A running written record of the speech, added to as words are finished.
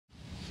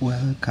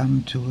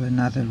Welcome to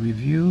another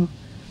review.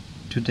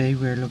 Today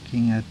we're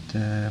looking at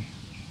the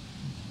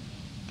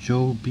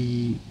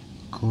Joby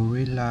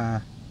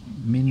Gorilla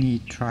Mini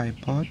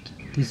Tripod.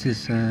 This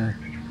is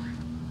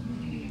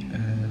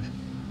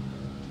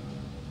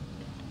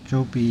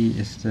Joby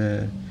is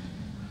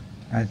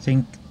I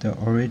think the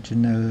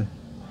original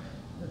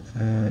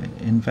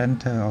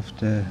inventor of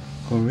the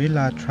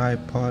Gorilla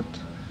tripod,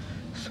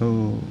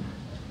 so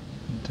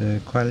the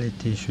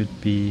quality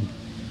should be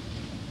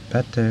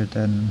better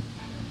than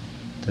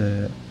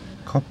the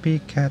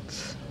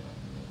copycats.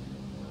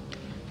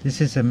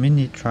 This is a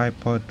mini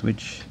tripod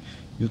which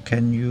you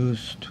can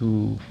use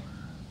to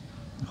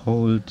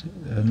hold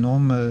a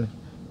normal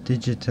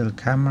digital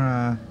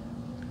camera,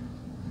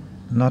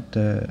 not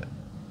a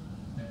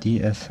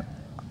DSLR,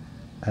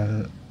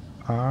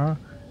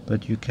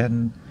 but you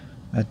can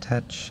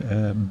attach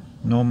a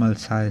normal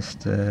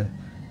sized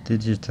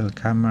digital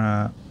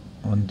camera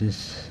on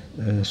this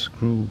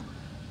screw,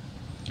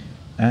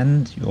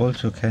 and you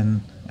also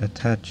can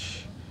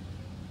attach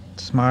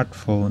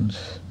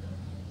smartphones,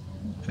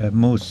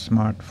 most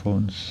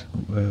smartphones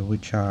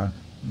which are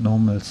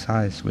normal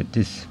size with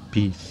this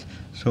piece.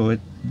 So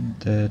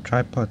the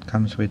tripod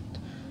comes with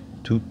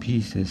two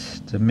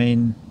pieces, the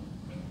main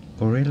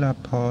Gorilla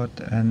pod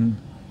and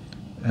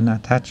an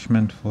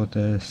attachment for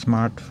the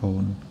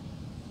smartphone.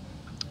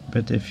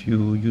 But if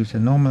you use a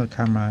normal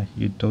camera,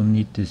 you don't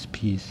need this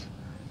piece.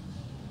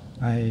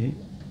 I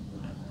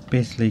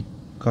basically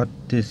got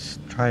this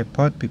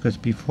tripod because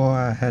before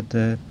I had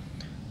a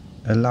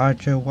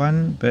larger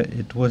one, but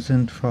it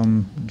wasn't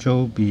from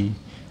Joby.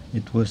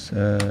 It was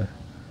a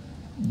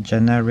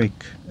generic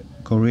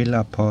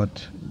Gorilla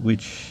pod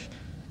which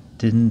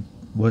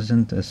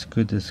wasn't as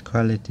good as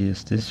quality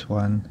as this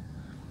one.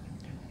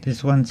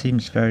 This one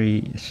seems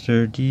very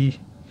sturdy.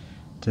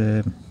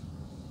 The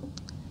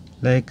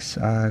legs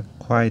are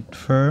quite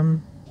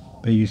firm,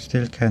 but you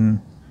still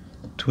can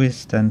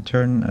twist and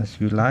turn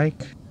as you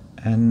like,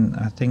 and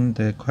I think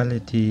the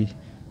quality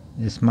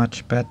is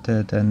much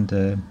better than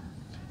the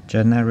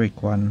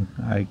generic one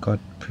I got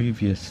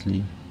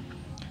previously.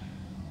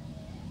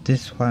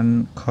 This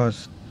one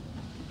cost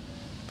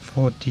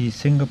 40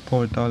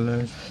 Singapore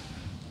dollars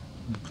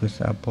because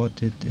I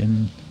bought it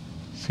in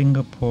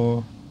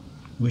Singapore,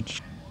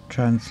 which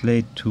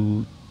translate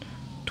to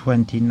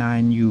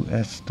 29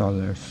 US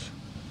dollars.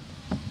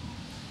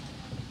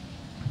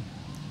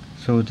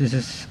 So this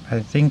is, I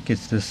think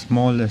it's the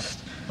smallest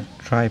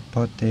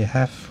tripod they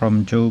have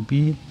from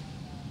Joby,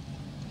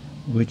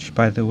 which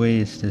by the way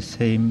is the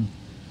same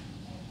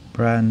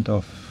brand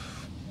of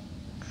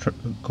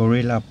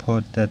Gorilla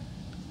pod that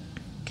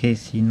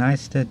Casey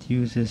Neistat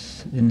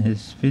uses in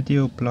his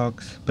video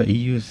blogs, but he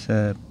uses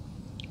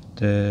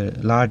the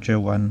larger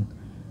one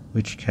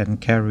which can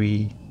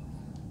carry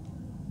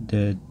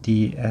the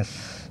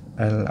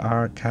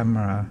DSLR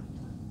camera.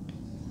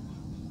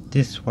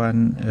 This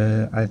one,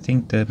 I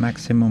think the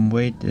maximum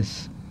weight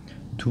is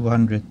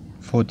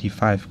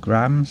 245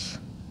 grams,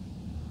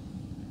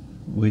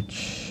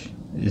 which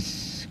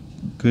is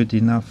good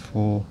enough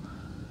for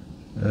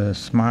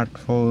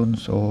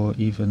smartphones or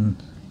even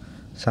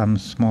some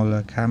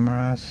smaller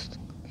cameras.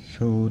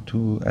 So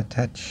to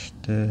attach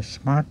the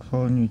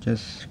smartphone, you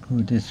just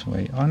screw this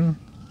way on,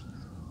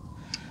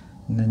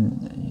 and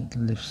then it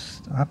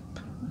lifts up,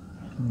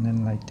 and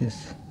then like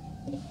this.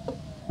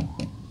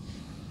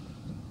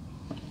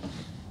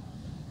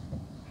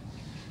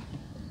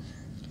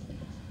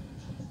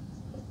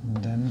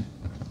 And then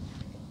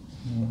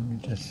you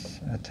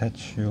just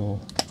attach your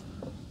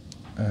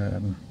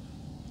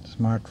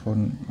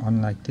smartphone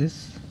on like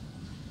this.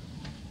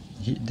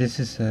 This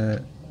is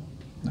a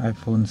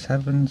iPhone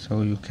 7,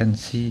 so you can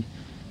see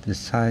the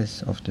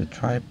size of the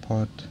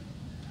tripod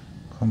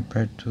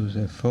compared to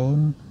the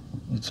phone.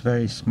 It's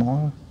very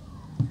small.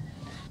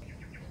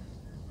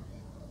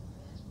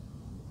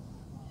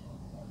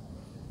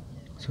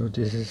 So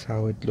this is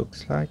how it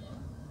looks like.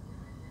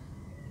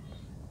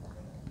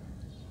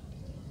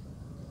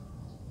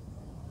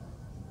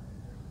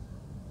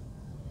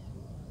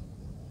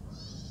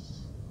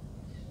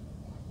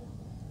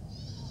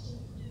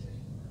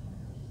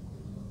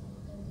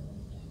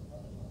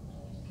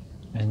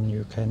 And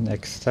you can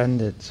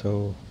extend it,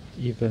 so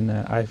even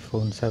an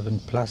iPhone 7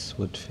 Plus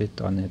would fit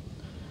on it,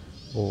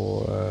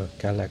 or a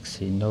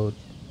Galaxy Note.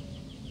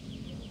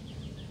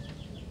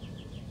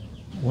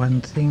 One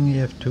thing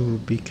you have to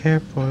be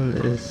careful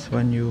is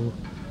when you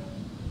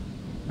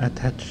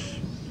attach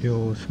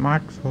your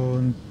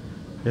smartphone,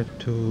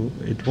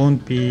 it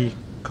won't be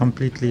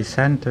completely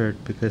centered,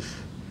 because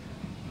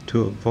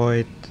to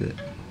avoid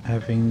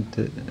having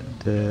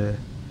the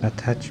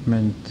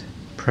attachment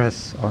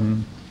press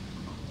on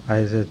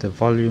either the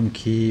volume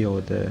key or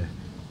the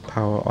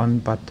power on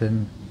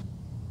button.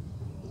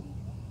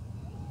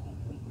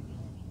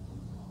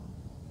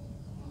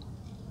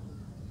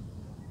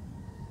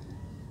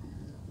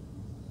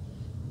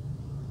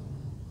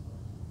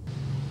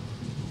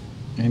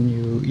 And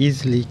you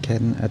easily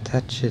can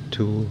attach it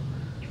to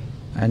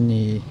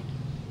any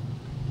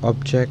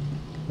object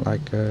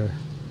like a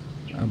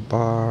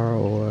bar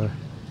or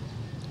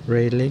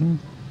railing,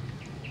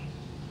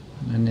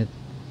 and it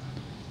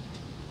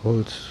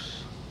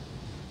holds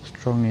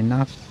strong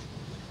enough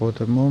for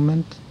the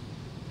moment.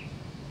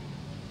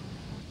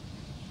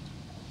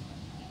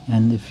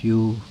 And if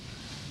you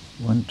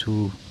want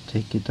to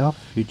take it off,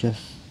 you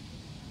just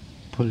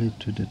pull it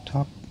to the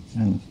top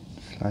and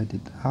slide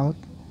it out,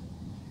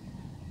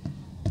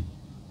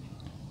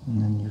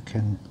 and then you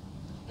can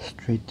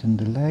straighten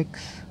the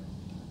legs.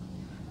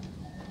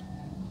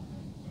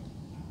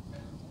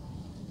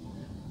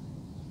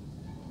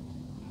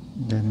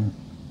 Then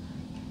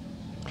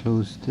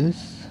close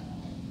this,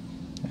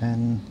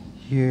 and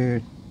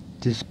here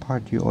this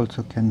part you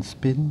also can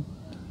spin.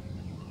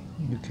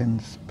 You can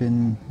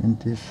spin in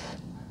this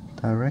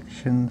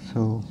direction,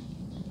 so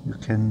you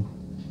can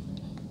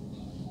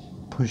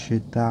push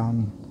it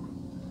down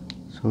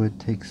so it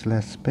takes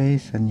less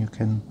space, and you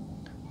can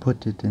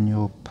put it in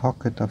your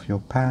pocket of your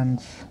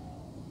pants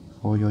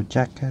or your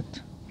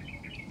jacket,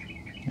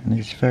 and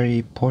it's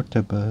very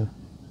portable,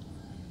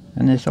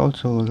 and it's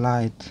also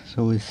light,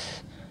 so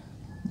it's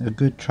a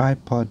good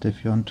tripod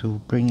if you want to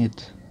bring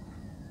it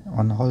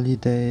on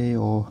holiday,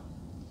 or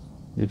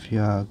if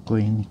you are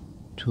going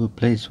to a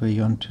place where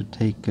you want to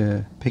take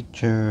a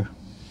picture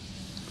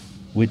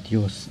with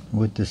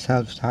the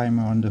self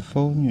timer on the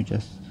phone. You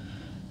just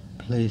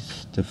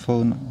place the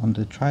phone on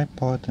the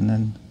tripod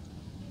and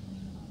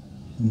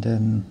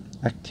then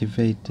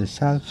activate the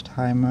self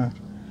timer.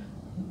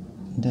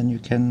 Then you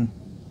can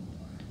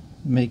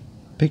make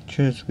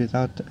pictures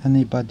without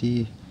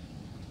anybody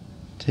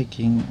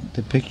taking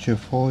the picture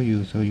for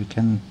you, so you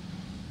can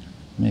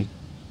make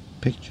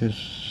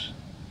pictures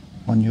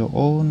on your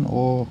own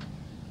or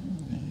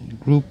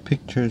group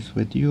pictures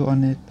with you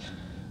on it,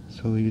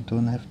 so you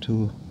don't have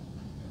to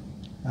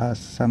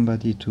ask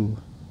somebody to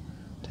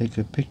take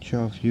a picture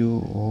of you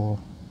or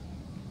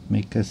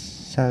make a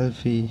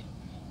selfie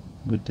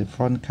with the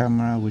front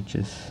camera, which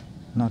is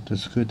not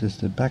as good as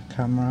the back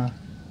camera.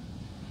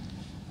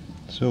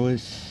 So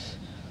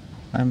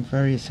I'm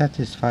very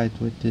satisfied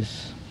with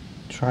this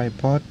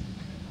tripod,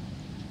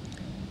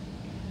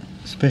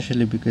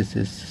 especially because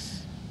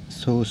it's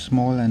so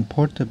small and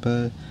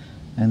portable,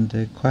 and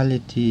the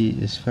quality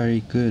is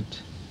very good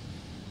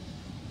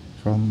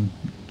from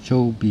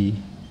Joby.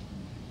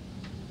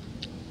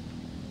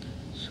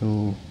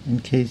 So in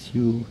case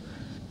you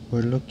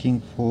were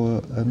looking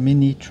for a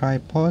mini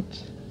tripod,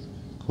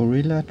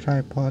 gorilla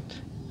tripod,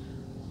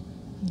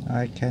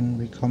 I can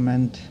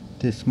recommend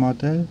this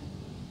model.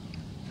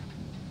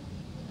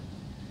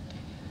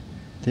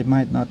 They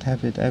might not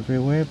have it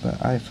everywhere,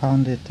 but I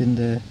found it in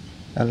the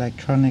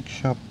electronic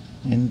shop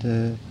in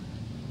the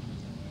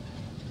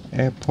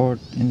airport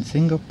in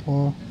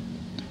Singapore.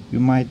 You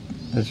might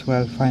as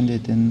well find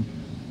it in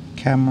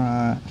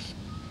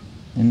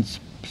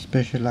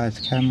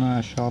specialized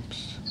camera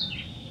shops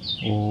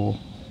or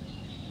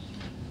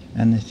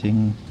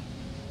anything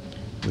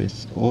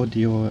with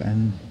audio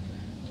and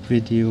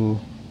video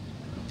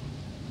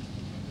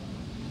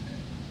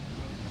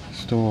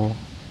store.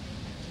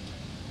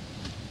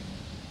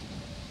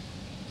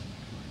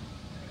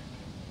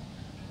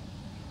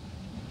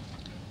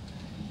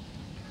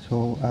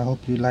 So I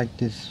hope you like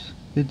this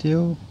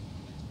video,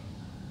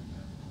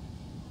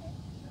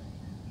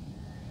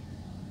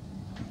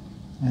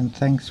 and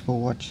thanks for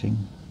watching.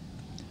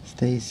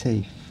 Stay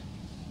safe.